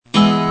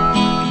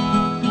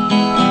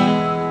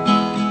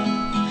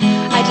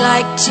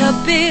like to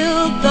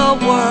build the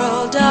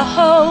world a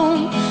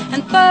home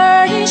and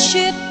furnish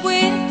it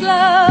with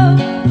love.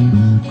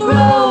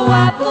 Grow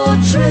apple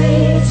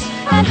trees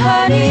and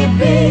honey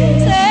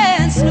bees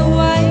and snow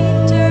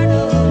white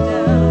turtle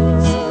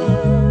doves.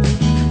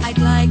 I'd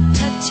like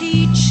to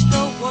teach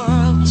the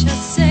world to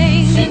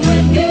sing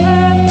with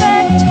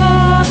perfect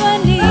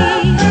harmony.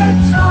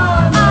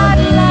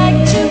 I'd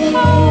like to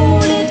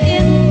hold it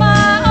in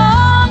my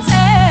arms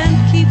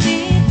and keep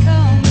it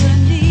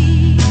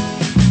company.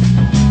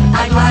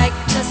 I'd like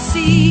to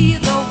see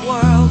the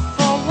world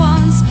for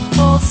once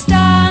all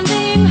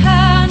standing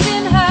hand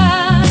in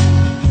hand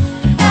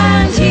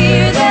and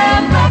hear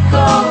them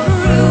echo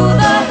through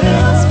the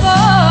hills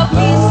for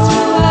peace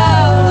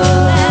throughout the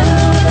land.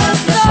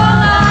 The song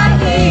I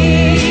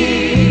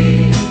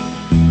hear,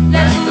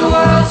 let the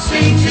world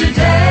sing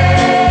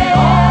today.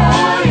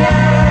 Oh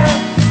yeah.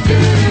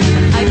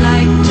 I'd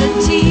like to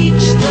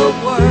teach the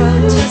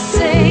world to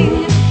sing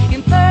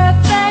in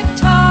perfect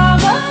harmony.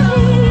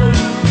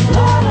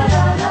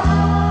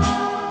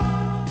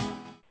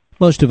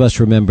 Most of us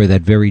remember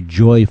that very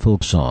joyful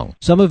song.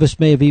 Some of us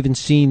may have even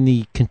seen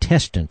the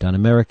contestant on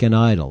American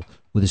Idol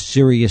with a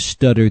serious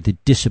stutter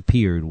that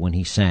disappeared when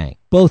he sang.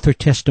 Both are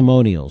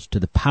testimonials to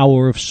the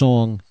power of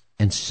song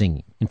and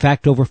singing. In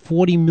fact, over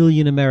 40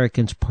 million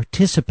Americans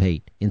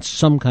participate in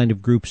some kind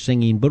of group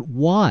singing. But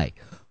why?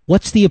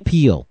 What's the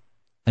appeal?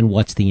 And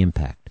what's the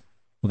impact?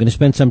 We're going to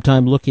spend some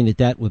time looking at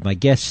that with my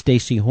guest,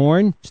 Stacey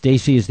Horn.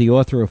 Stacey is the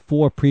author of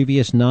 4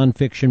 previous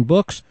nonfiction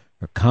books.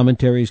 Her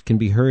commentaries can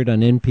be heard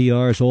on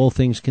NPR's All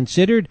Things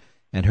Considered,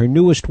 and her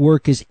newest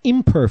work is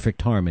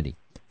Imperfect Harmony,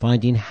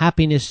 Finding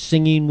Happiness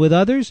Singing with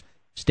Others.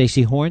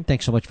 Stacey Horn,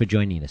 thanks so much for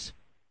joining us.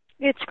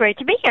 It's great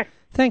to be here.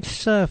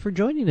 Thanks for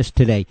joining us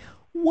today.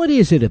 What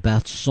is it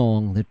about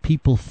song that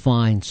people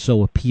find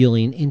so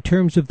appealing in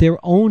terms of their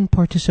own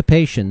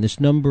participation? This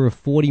number of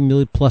 40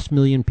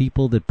 million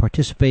people that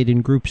participate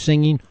in group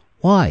singing,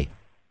 why?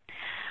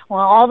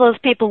 Well, all those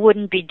people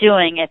wouldn't be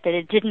doing it, that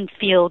it didn't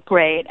feel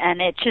great, and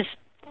it just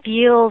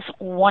feels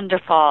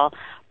wonderful.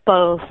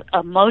 Both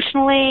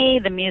emotionally,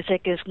 the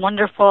music is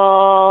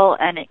wonderful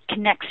and it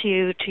connects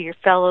you to your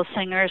fellow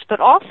singers, but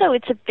also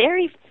it's a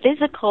very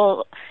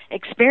physical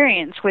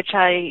experience, which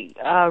I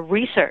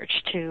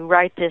researched to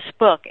write this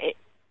book.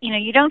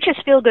 You don't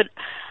just feel good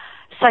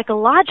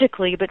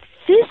psychologically, but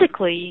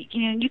physically.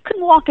 You can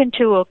walk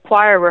into a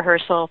choir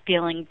rehearsal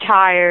feeling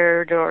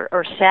tired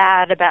or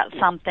sad about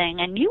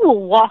something, and you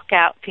will walk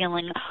out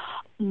feeling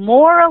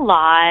more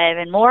alive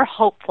and more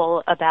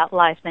hopeful about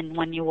life than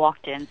when you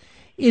walked in.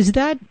 Is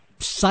that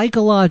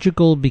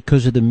psychological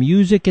because of the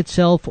music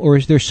itself, or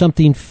is there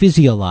something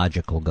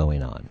physiological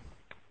going on?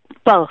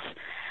 Both.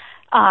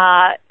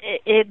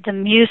 The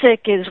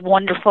music is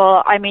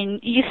wonderful. I mean,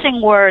 you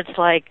sing words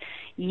like,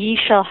 ye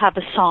shall have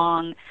a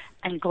song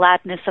and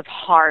gladness of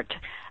heart.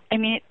 I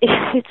mean,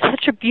 it's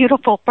such a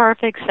beautiful,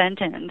 perfect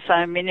sentence.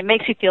 I mean, it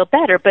makes you feel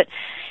better. But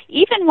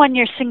even when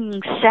you're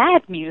singing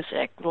sad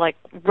music, like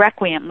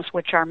requiems,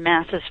 which are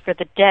masses for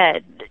the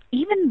dead,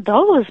 even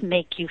those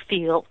make you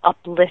feel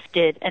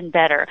uplifted and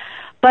better.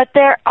 But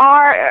there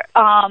are,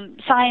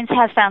 science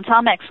has found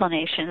some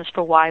explanations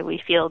for why we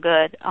feel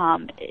good.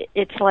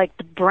 It's like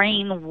the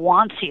brain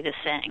wants you to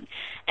sing.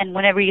 And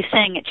whenever you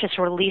sing, it just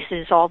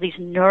releases all these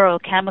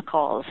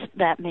neurochemicals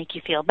that make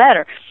you feel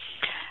better.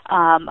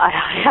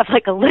 I have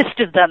like a list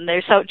of them.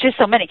 There's just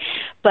so many.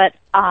 But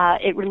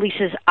it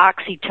releases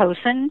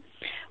oxytocin,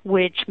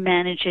 which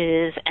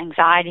manages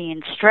anxiety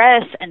and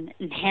stress and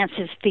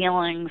enhances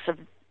feelings of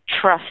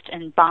trust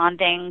and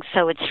bonding.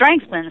 So it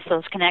strengthens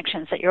those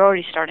connections that you're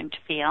already starting to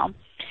feel.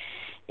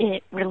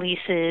 It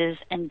releases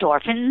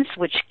endorphins,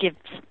 which gives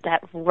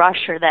that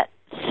rush or that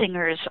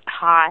singer's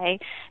high.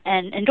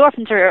 And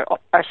endorphins are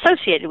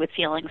associated with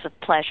feelings of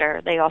pleasure.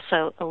 They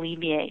also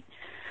alleviate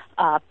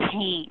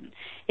pain.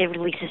 It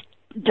releases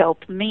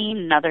dopamine,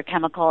 another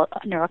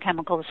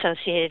neurochemical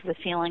associated with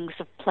feelings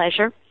of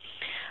pleasure.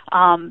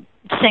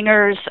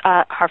 Singers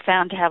are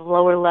found to have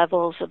lower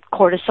levels of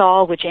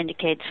cortisol, which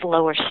indicates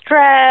lower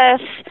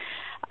stress,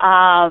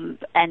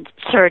 and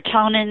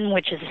serotonin,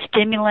 which is a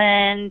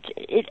stimulant.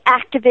 It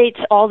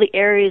activates all the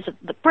areas of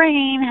the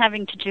brain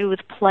having to do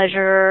with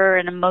pleasure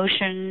and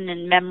emotion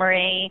and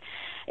memory.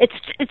 It's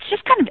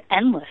just kind of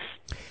endless.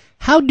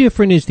 How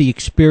different is the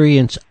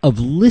experience of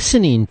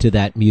listening to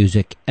that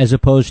music as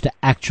opposed to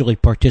actually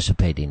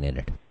participating in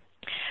it?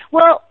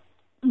 Well,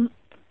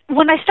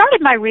 when I started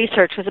my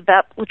research,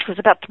 which was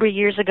about 3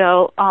 years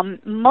ago,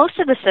 most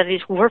of the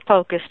studies were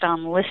focused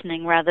on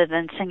listening rather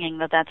than singing,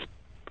 that's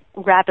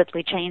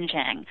rapidly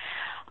changing.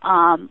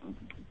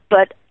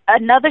 But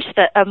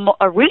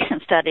a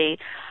recent study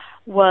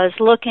was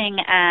looking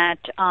at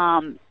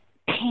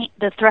pain,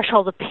 the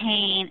threshold of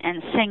pain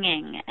and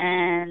singing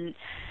and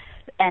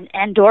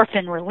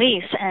endorphin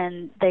release,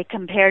 and they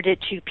compared it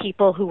to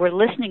people who were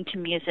listening to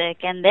music,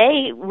 and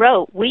they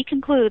wrote, we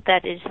conclude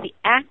that it is the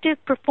active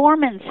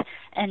performance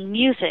and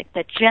music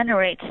that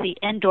generates the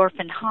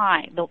endorphin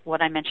high,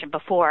 what I mentioned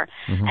before,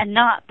 and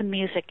not the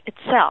music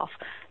itself.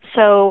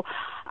 So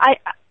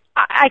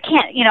I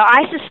can't,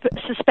 I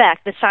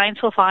suspect that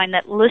science will find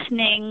that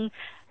listening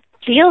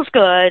feels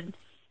good,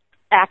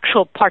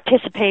 actual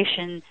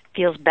participation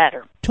feels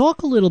better.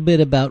 Talk a little bit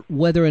about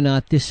whether or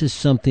not this is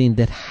something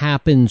that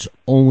happens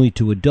only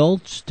to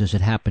adults. Does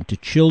it happen to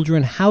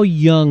children? How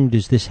young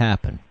does this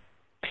happen?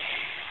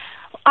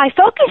 I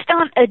focused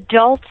on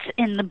adults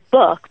in the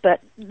book,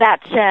 but that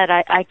said,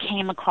 I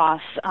came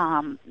across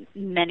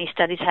many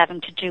studies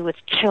having to do with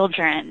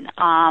children.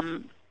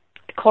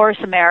 Chorus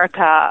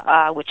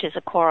America, which is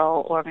a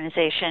choral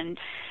organization,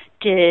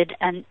 did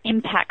an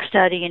impact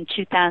study in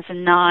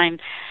 2009,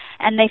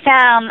 and they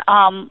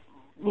found,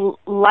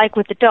 like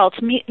with adults,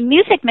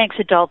 music makes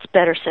adults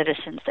better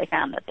citizens. They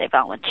found that they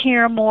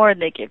volunteer more,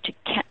 they give to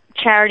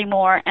charity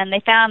more, and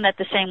they found that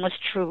the same was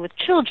true with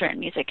children.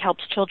 Music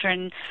helps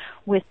children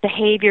with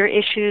behavior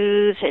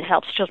issues, it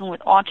helps children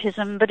with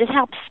autism, but it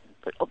helps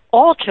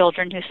all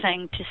children who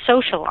sing to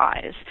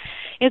socialize.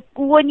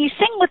 When you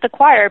sing with the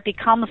choir, it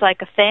becomes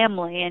like a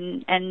family,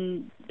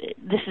 and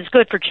this is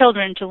good for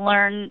children to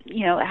learn,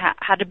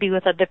 how to be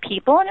with other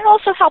people, and it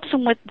also helps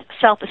them with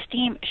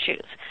self-esteem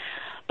issues.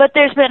 But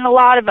there's been a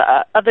lot of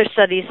other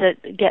studies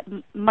that get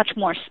much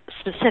more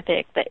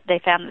specific. They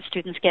found that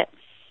students get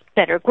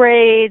better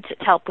grades,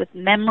 it helped with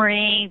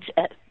memory,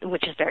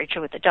 which is very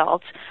true with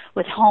adults,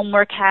 with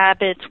homework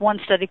habits. One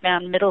study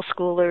found middle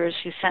schoolers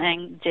who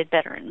sang did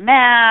better in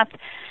math.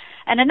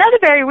 And another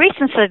very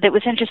recent study that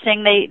was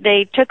interesting,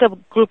 they took a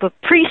group of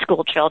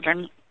preschool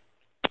children,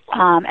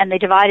 and they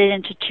divided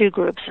into two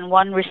groups, and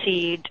one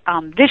received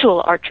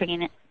visual art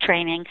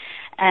training,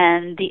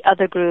 and the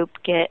other group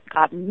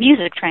got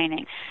music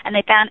training. And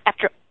they found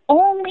after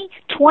only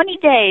 20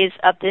 days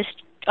of this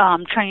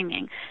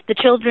training, the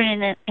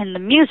children in the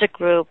music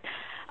group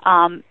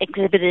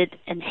exhibited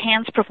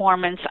enhanced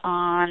performance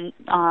on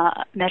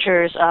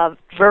measures of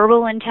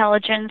verbal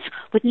intelligence,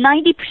 with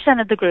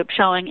 90% of the group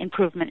showing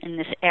improvement in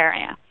this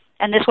area.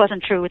 And this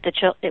wasn't true with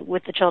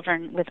the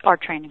children with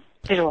art training,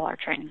 visual art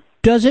training.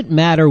 Does it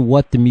matter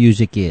what the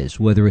music is,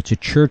 whether it's a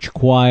church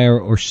choir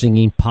or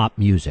singing pop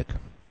music?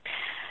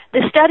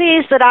 The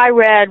studies that I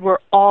read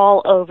were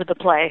all over the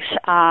place,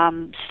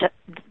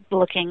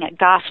 looking at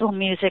gospel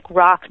music,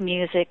 rock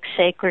music,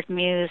 sacred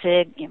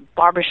music,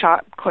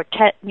 barbershop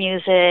quartet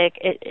music.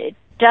 It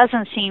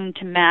doesn't seem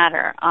to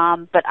matter,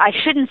 but I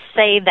shouldn't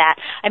say that.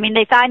 I mean,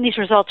 they find these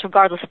results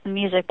regardless of the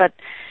music, but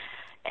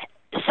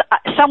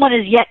someone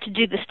is yet to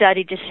do the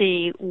study to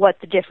see what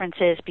the difference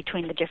is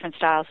between the different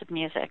styles of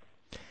music.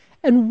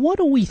 And what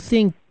do we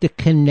think the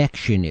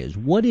connection is?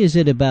 What is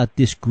it about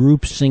this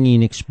group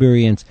singing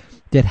experience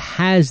that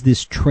has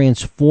this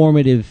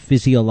transformative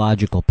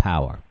physiological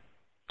power?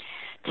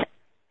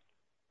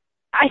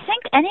 I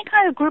think any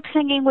kind of group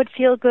singing would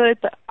feel good,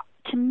 but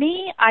to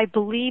me, I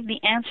believe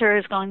the answer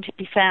is going to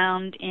be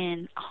found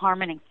in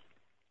harmony.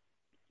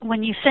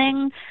 When you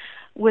sing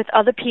with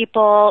other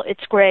people,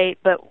 it's great,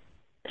 but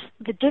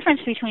the difference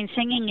between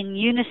singing in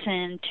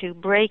unison to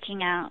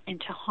breaking out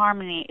into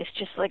harmony is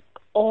just like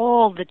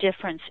all the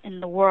difference in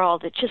the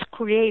world. It just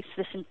creates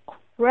this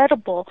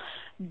incredible,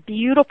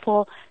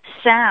 beautiful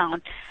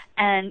sound.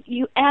 And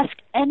you ask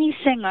any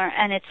singer,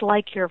 and it's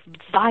like you're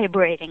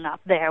vibrating up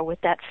there with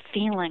that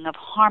feeling of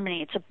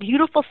harmony. It's a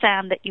beautiful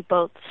sound that you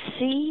both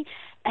see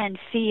and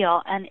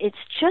feel, and it's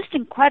just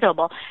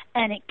incredible.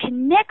 And it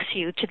connects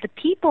you to the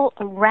people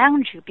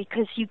around you,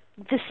 because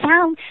the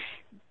sound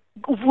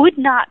would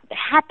not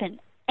happen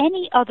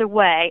any other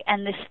way,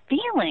 and this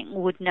feeling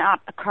would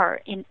not occur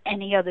in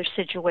any other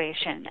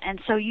situation.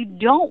 And so you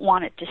don't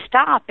want it to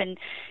stop, and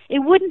it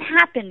wouldn't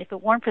happen if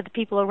it weren't for the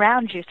people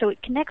around you. So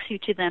it connects you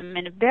to them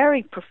in a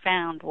very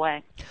profound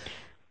way.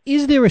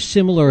 Is there a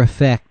similar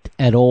effect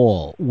at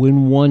all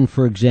when one,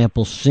 for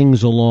example,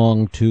 sings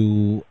along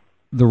to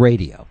the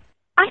radio?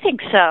 I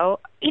think so.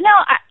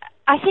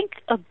 I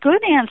think a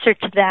good answer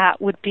to that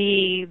would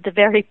be the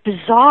very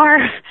bizarre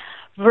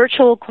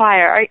virtual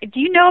choir. Do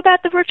you know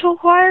about the virtual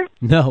choir?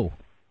 No.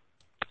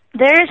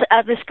 There's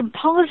this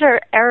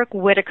composer, Eric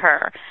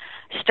Whitacre,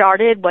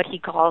 started what he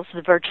calls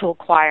the virtual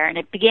choir, and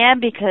it began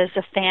because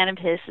a fan of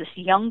his, this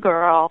young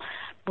girl,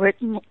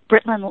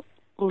 Britlin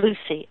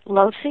Lucy.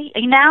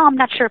 Now I'm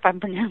not sure if I'm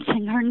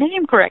pronouncing her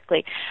name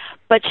correctly,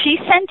 but she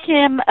sent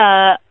him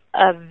a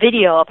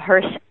video of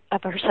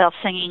herself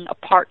singing a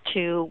part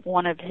to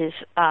one of his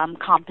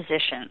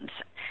compositions.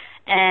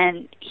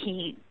 And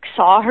he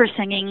saw her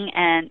singing,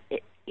 and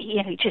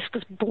he just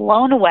was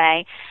blown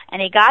away.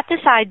 And he got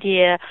this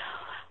idea,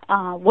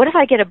 what if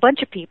I get a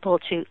bunch of people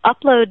to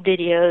upload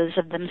videos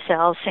of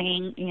themselves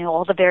singing,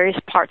 all the various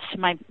parts to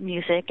my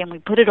music, and we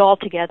put it all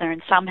together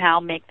and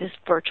somehow make this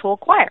virtual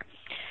choir.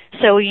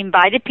 So he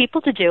invited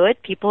people to do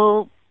it.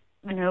 People,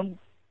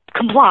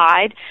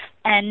 complied,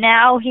 and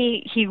now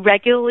he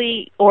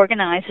regularly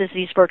organizes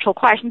these virtual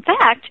choirs. In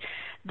fact,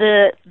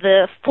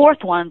 the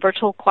fourth one,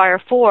 Virtual Choir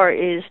 4,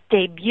 is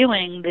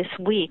debuting this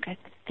week, I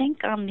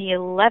think on the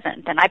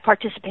 11th, and I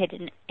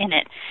participated in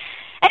it.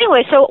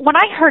 Anyway, so when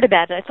I heard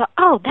about it, I thought,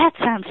 oh, that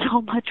sounds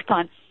so much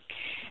fun.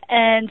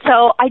 And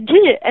so I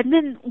did it. And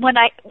then when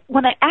I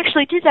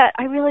actually did that,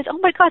 I realized, oh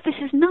my God, this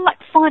is not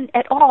fun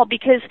at all,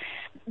 because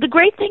the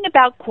great thing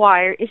about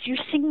choir is you're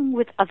singing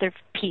with other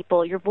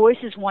people. Your voice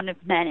is one of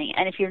many.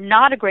 And if you're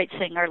not a great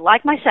singer,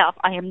 like myself,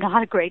 I am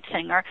not a great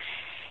singer,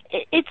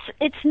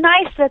 it's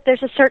nice that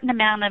there's a certain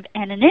amount of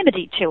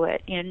anonymity to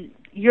it. And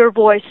your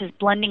voice is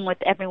blending with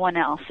everyone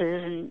else's,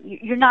 and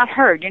you're not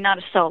heard. You're not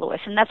a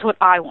soloist, and that's what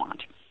I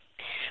want.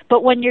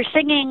 But when you're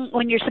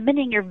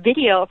submitting your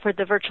video for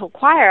the virtual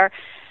choir,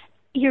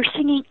 you're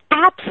singing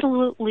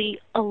absolutely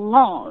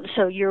alone.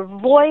 So your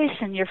voice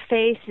and your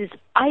face is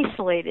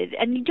isolated,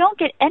 and you don't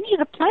get any of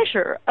the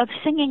pleasure of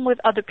singing with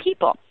other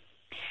people.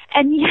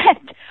 And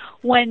yet,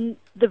 when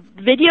the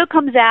video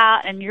comes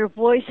out and your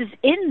voice is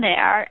in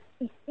there,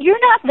 you're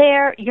not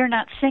there, you're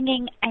not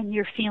singing, and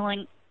you're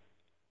feeling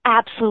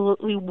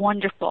absolutely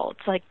wonderful.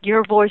 It's like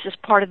your voice is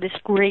part of this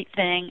great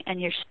thing, and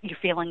you're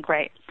feeling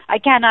great. I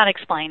cannot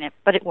explain it,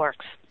 but it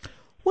works.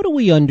 What do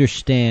we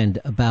understand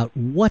about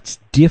what's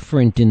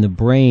different in the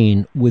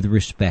brain with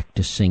respect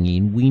to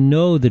singing? We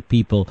know that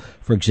people,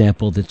 for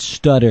example, that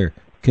stutter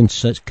can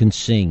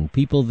sing.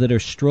 People that are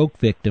stroke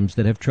victims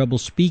that have trouble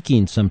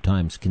speaking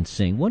sometimes can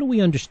sing. What do we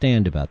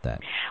understand about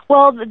that?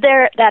 Well,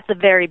 they're at the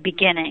very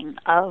beginning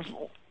of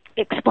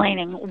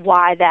explaining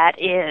why that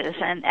is,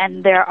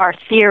 and there are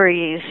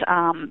theories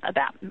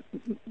about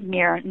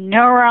mirror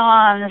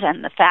neurons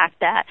and the fact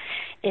that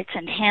it's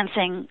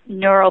enhancing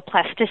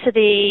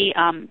neuroplasticity,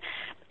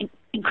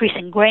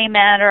 increasing gray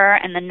matter,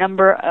 and the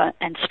number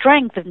and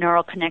strength of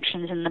neural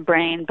connections in the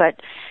brain.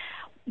 But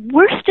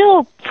we're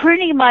still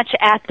pretty much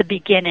at the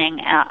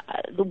beginning.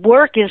 The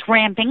work is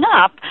ramping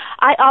up.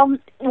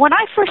 When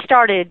I first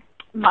started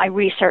my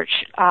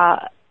research,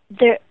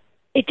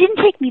 it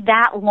didn't take me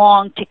that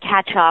long to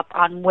catch up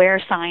on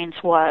where science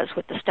was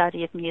with the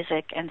study of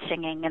music and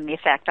singing and the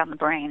effect on the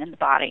brain and the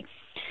body.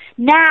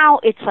 Now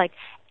it's like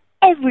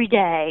every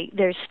day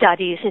there's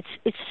studies.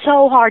 It's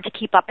so hard to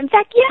keep up. In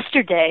fact,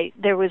 yesterday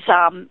there was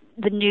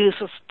the news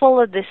was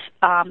full of this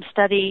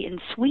study in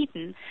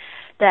Sweden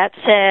that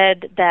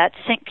said that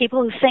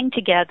people who sing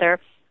together,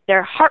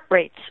 their heart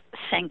rates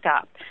sync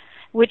up,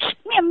 which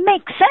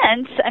makes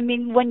sense. I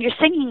mean, when you're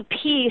singing a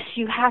piece,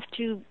 you have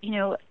to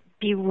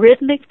be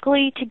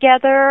rhythmically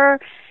together.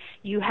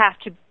 You have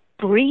to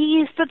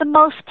breathe for the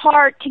most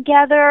part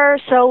together.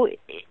 So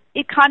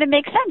it kind of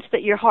makes sense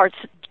that your hearts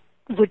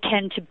would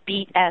tend to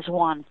beat as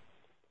one.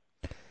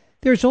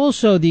 There's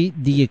also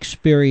the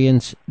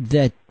experience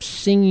that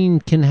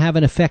singing can have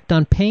an effect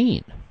on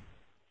pain.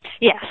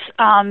 Yes,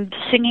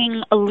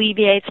 singing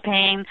alleviates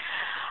pain.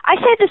 I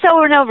say this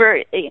over and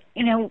over,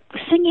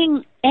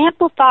 singing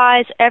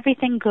amplifies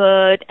everything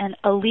good and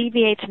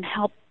alleviates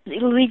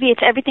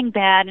everything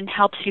bad and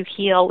helps you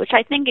heal, which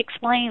I think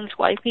explains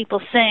why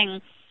people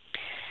sing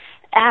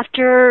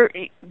after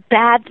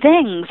bad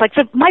things. Like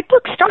my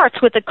book starts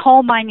with a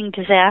coal mining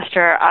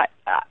disaster.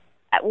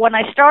 When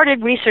I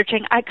started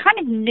researching, I kind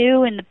of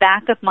knew in the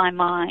back of my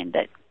mind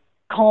that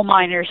coal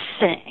miners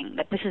sing,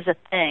 that this is a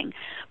thing.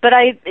 But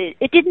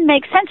it didn't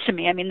make sense to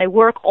me. I mean, they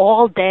work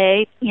all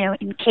day,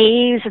 in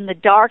caves in the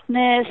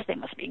darkness. They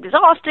must be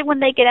exhausted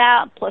when they get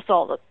out, plus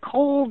all the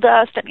coal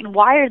dust. I mean,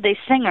 why are they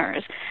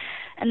singers?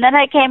 And then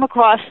I came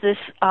across this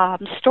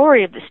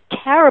story of this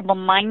terrible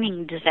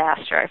mining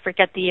disaster. I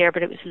forget the year,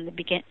 but it was in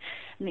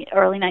the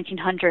early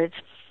 1900s.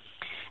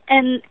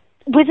 And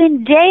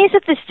within days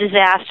of this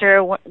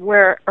disaster,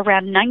 where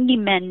around 90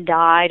 men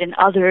died and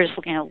others,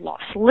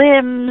 lost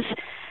limbs,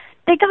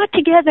 they got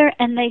together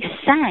and they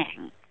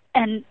sang.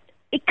 And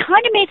it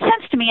kind of made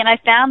sense to me. And I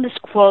found this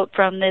quote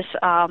from this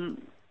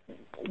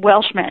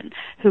Welshman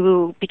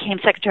who became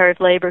Secretary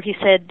of Labor. He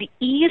said, "The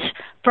ease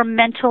from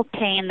mental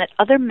pain that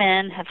other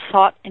men have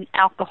sought in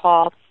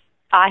alcohol,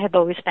 I have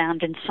always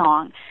found in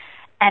song."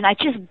 And I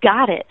just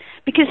got it.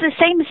 Because the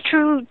same is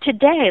true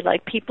today.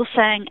 Like people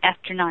sang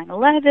after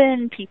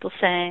 9/11, people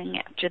sang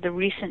after the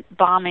recent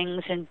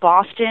bombings in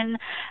Boston.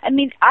 I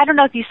mean, I don't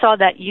know if you saw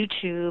that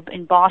YouTube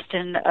in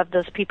Boston of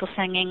those people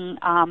singing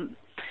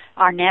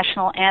our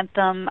national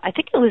anthem. I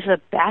think it was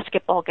a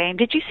basketball game.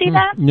 Did you see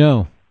that?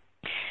 No.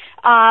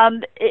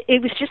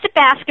 It was just a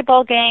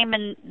basketball game,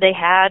 and they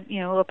had,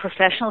 a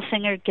professional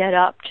singer get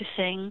up to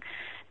sing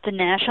the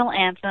national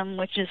anthem,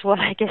 which is what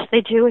I guess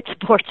they do at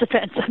sports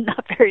events. I'm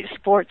not very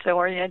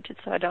sports-oriented,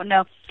 so I don't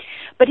know.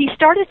 But he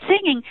started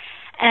singing,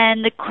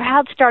 and the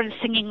crowd started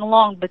singing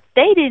along, but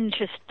they didn't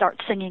just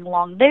start singing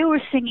along. They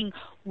were singing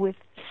with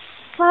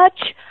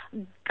such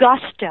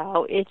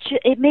gusto.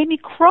 It made me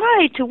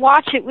cry to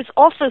watch it. It was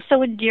also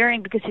so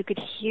endearing because you could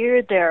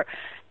hear their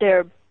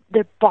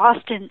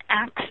Boston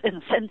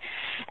accents,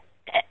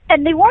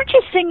 and they weren't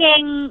just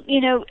singing,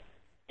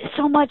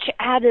 so much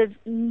out of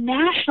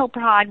national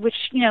pride, which,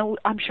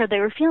 I'm sure they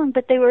were feeling,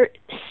 but they were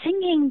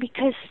singing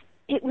because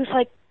it was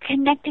like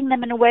connecting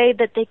them in a way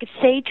that they could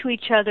say to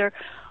each other,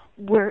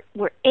 we're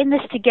in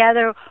this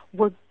together,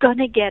 we're going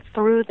to get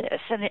through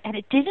this. And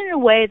it did in a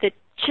way that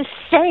just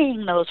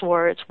saying those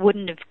words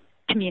wouldn't have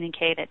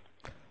communicated.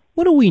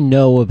 What do we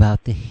know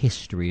about the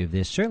history of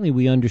this? Certainly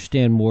we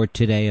understand more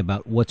today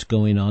about what's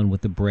going on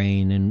with the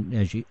brain, and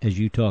as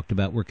you talked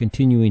about, we're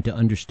continuing to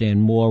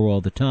understand more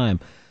all the time.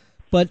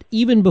 But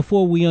even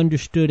before we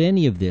understood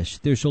any of this,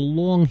 there's a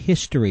long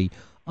history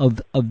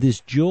of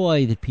this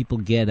joy that people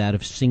get out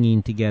of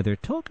singing together.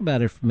 Talk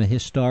about it from a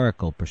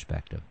historical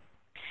perspective.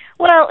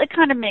 Well, it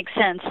kind of makes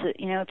sense that,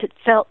 if it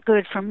felt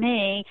good for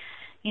me,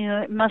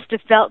 it must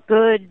have felt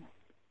good.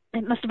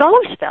 It must have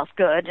always felt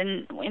good.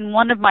 And in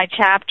one of my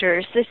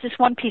chapters, there's this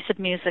one piece of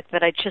music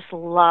that I just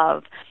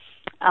love.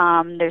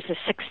 There's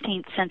a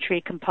 16th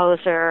century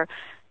composer,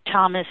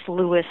 Thomas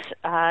Louis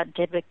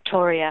de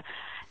Victoria,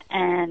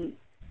 and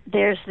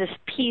there's this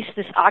piece,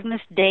 this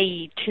Agnus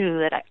Dei too,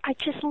 that I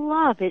just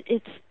love.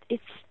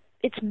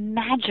 It's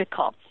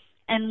magical,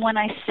 and when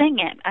I sing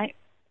it,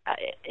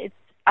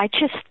 I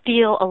just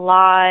feel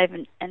alive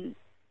and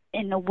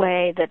in a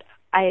way that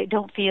I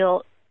don't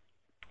feel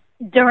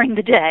during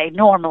the day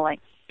normally.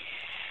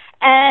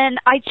 And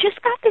I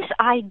just got this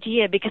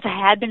idea because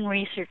I had been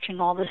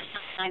researching all this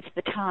science at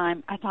the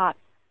time. I thought,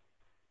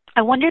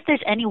 I wonder if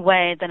there's any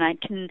way that I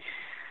can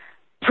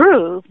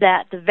prove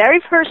that the very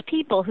first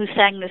people who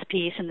sang this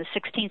piece in the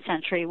 16th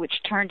century,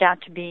 which turned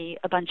out to be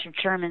a bunch of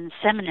German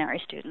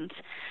seminary students,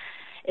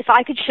 if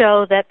I could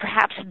show that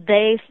perhaps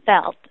they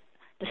felt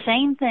the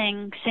same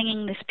thing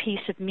singing this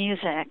piece of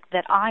music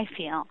that I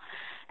feel.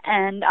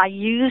 And I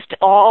used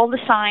all the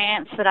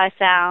science that I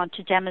found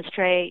to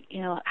demonstrate,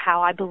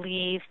 how I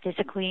believe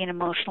physically and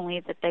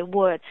emotionally that they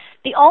would.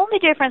 The only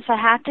difference I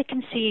have to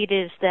concede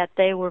is that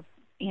they were,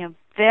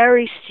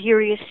 very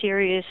serious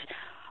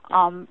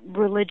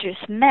religious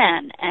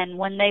men, and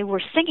when they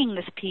were singing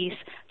this piece,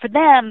 for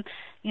them,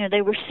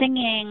 they were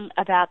singing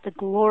about the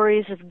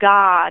glories of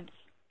God,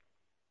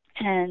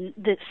 and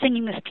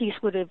singing this piece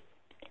would have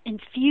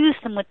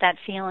infused them with that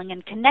feeling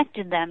and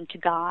connected them to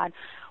God,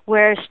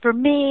 whereas for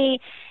me,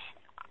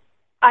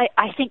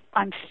 I think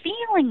I'm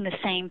feeling the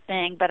same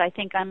thing, but I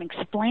think I'm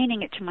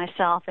explaining it to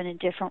myself in a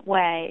different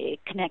way.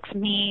 It connects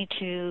me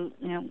to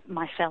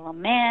my fellow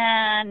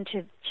man,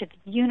 to the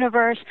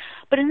universe,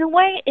 but in a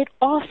way it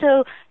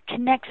also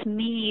connects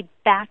me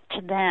back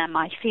to them.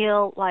 I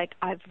feel like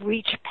I've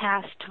reached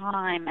past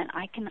time and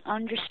I can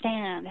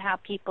understand how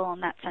people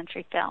in that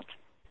century felt.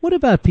 What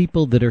about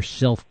people that are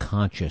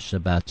self-conscious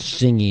about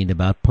singing,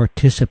 about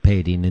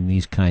participating in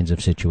these kinds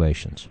of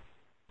situations?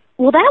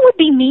 Well, that would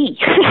be me.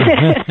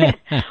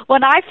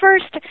 When I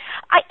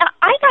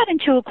got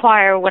into a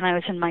choir when I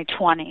was in my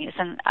 20s,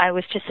 and I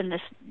was just in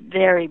this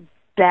very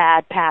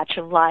bad patch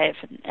of life,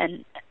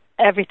 and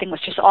everything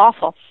was just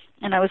awful.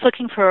 And I was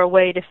looking for a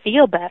way to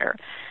feel better.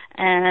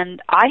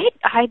 And I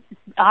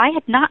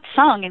had not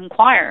sung in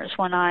choirs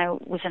when I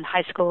was in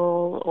high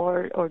school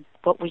or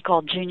what we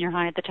called junior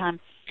high at the time.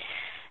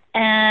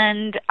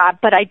 And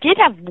but I did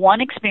have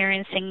one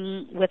experience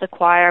singing with a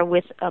choir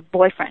with a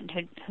boyfriend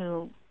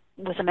who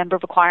was a member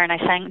of a choir, and I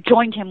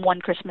joined him one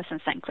Christmas and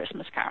sang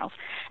Christmas carols.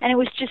 And it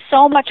was just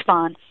so much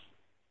fun.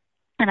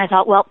 And I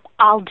thought, well,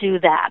 I'll do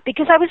that,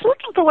 because I was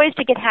looking for ways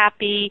to get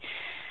happy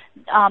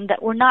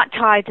that were not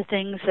tied to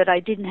things that I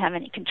didn't have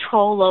any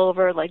control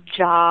over, like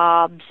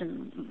jobs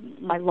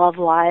and my love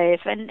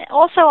life. And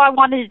also I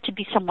wanted it to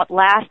be somewhat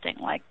lasting.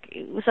 Like,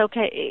 it was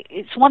okay.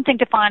 It's one thing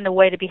to find a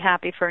way to be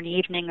happy for an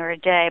evening or a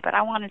day, but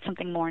I wanted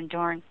something more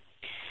enduring.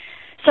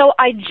 So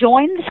I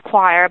joined this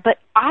choir, but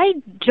I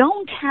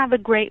don't have a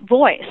great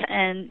voice,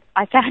 and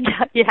I found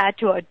out you had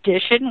to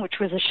audition, which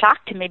was a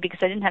shock to me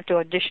because I didn't have to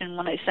audition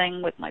when I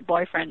sang with my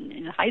boyfriend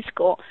in high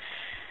school.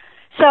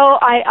 So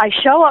I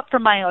show up for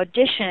my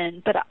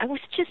audition, but I was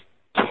just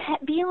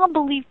beyond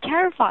belief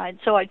terrified.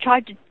 So I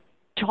tried to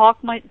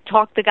talk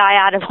the guy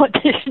out of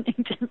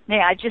auditioning to me.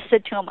 I just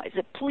said to him, I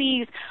said,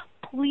 please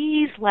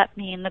let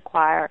me in the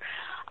choir.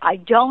 I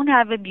don't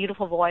have a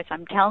beautiful voice.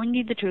 I'm telling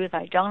you the truth.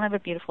 I don't have a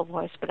beautiful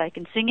voice, but I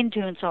can sing in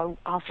tune, so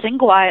I'll sing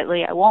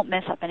quietly. I won't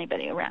mess up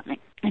anybody around me.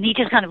 And he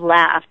just kind of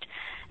laughed,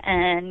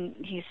 and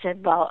he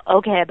said, well,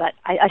 okay, but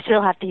I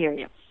still have to hear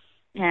you.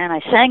 And I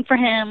sang for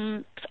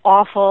him. It's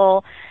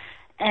awful.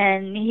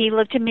 And he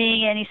looked at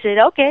me and he said,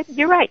 okay,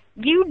 you're right.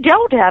 You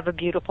don't have a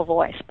beautiful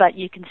voice, but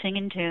you can sing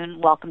in tune.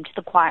 Welcome to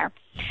the choir.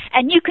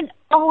 And you can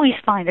always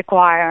find a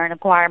choir and a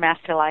choir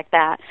master like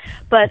that.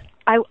 But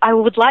I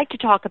would like to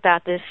talk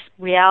about this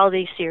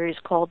reality series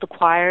called The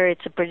Choir.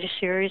 It's a British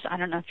series. I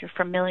don't know if you're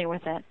familiar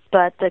with it.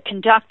 But the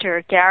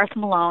conductor, Gareth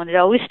Malone, it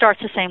always starts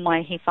the same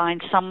way. He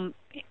finds some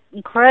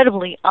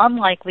incredibly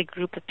unlikely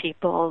group of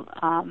people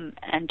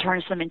and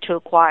turns them into a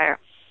choir.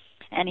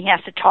 And he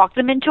has to talk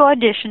them into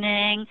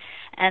auditioning,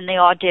 and they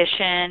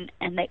audition,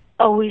 and they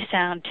always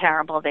sound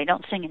terrible. They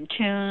don't sing in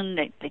tune.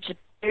 They just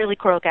barely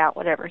croak out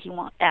whatever he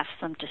asks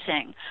them to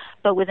sing.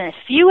 But within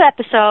a few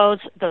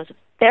episodes, those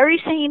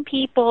very same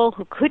people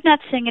who could not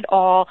sing at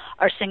all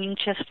are singing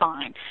just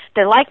fine.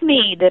 They're like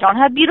me. They don't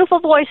have beautiful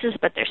voices,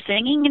 but they're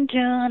singing in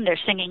tune. They're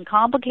singing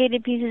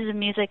complicated pieces of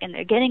music, and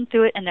they're getting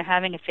through it, and they're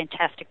having a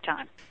fantastic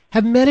time.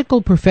 Have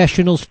medical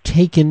professionals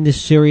taken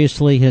this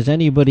seriously? Has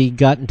anybody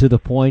gotten to the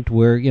point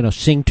where,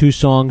 sing 2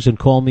 songs and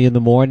call me in the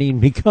morning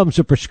becomes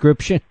a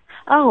prescription?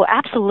 Oh,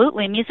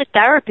 absolutely. Music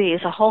therapy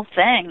is a whole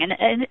thing, and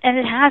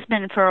it has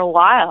been for a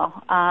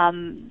while.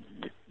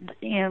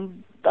 You know,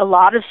 a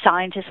lot of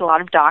scientists, a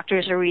lot of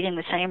doctors are reading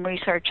the same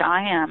research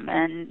I am,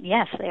 and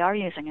yes, they are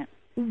using it.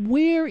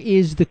 Where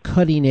is the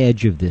cutting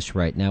edge of this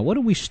right now? What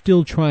are we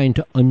still trying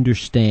to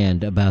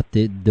understand about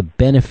the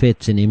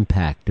benefits and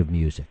impact of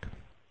music?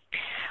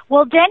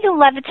 Well, Daniel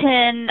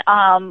Levitin,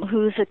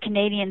 who's a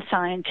Canadian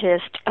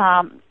scientist,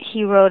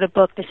 he wrote a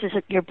book, This Is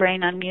Your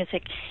Brain on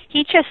Music.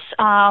 He just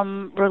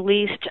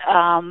released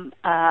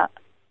a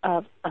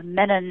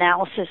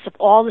meta-analysis of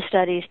all the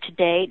studies to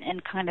date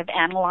and kind of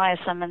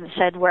analyzed them and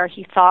said where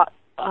he thought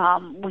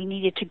we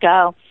needed to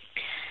go.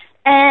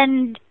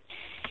 And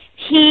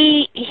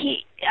he's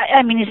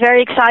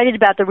very excited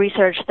about the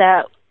research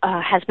that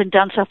has been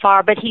done so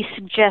far, but he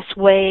suggests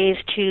ways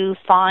to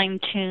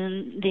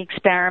fine-tune the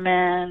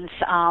experiments,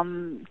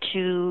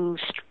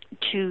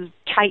 to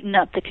tighten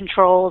up the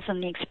controls in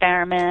the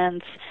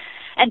experiments.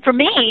 And for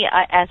me,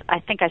 as I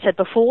think I said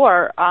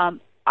before,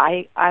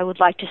 I would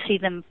like to see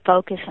them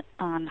focus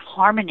on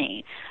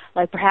harmony,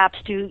 like perhaps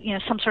do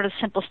some sort of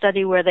simple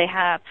study where they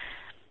have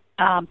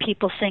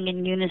people sing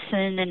in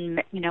unison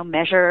and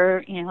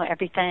measure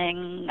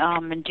everything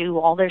and do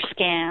all their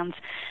scans,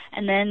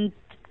 and then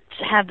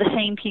have the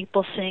same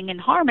people sing in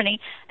harmony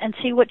and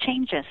see what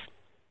changes.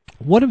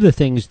 One of the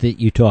things that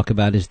you talk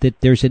about is that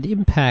there's an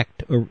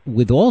impact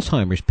with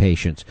Alzheimer's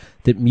patients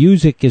that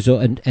music is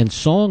and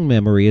song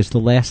memory is the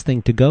last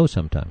thing to go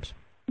sometimes.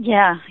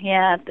 Yeah.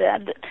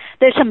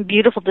 There's some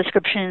beautiful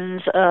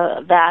descriptions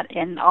of that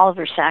in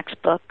Oliver Sacks'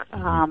 book,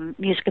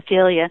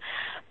 Musicophilia.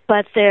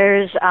 But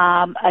there's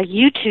a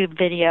YouTube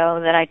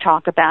video that I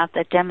talk about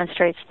that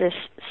demonstrates this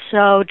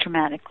so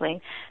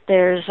dramatically.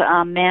 There's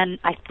a man,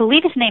 I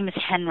believe his name is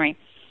Henry,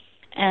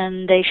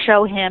 and they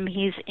show him,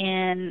 he's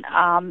in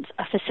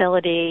a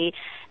facility,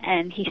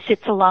 and he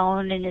sits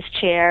alone in his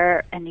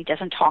chair, and he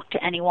doesn't talk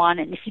to anyone.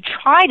 And if you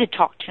try to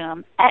talk to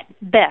him, at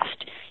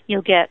best,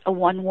 you'll get a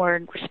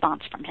one-word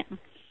response from him.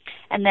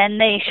 And then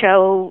they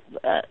show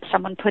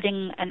someone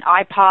putting an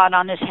iPod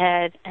on his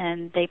head,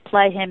 and they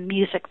play him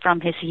music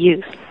from his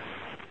youth.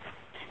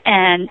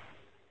 And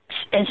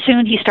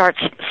soon he starts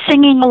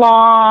singing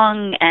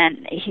along,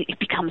 and he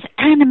becomes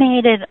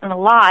animated and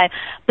alive.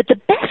 But the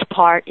best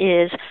part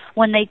is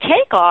when they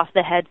take off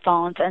the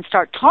headphones and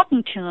start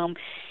talking to him,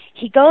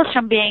 he goes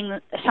from being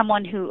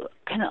someone who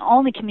can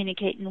only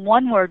communicate in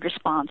one-word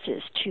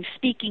responses to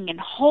speaking in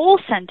whole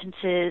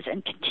sentences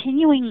and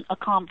continuing a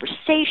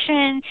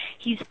conversation.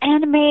 He's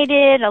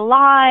animated,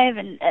 alive,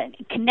 and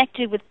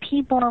connected with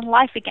people in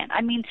life again.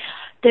 I mean,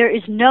 there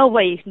is no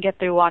way you can get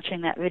through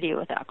watching that video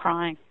without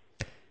crying.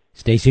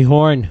 Stacey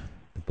Horn,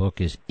 the book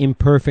is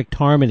Imperfect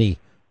Harmony,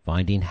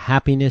 Finding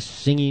Happiness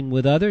Singing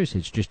with Others.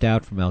 It's just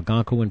out from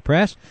Algonquin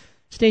Press.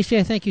 Stacey,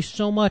 I thank you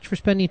so much for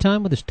spending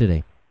time with us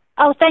today.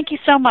 Oh, thank you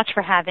so much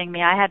for having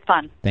me. I had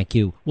fun. Thank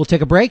you. We'll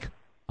take a break.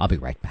 I'll be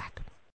right back.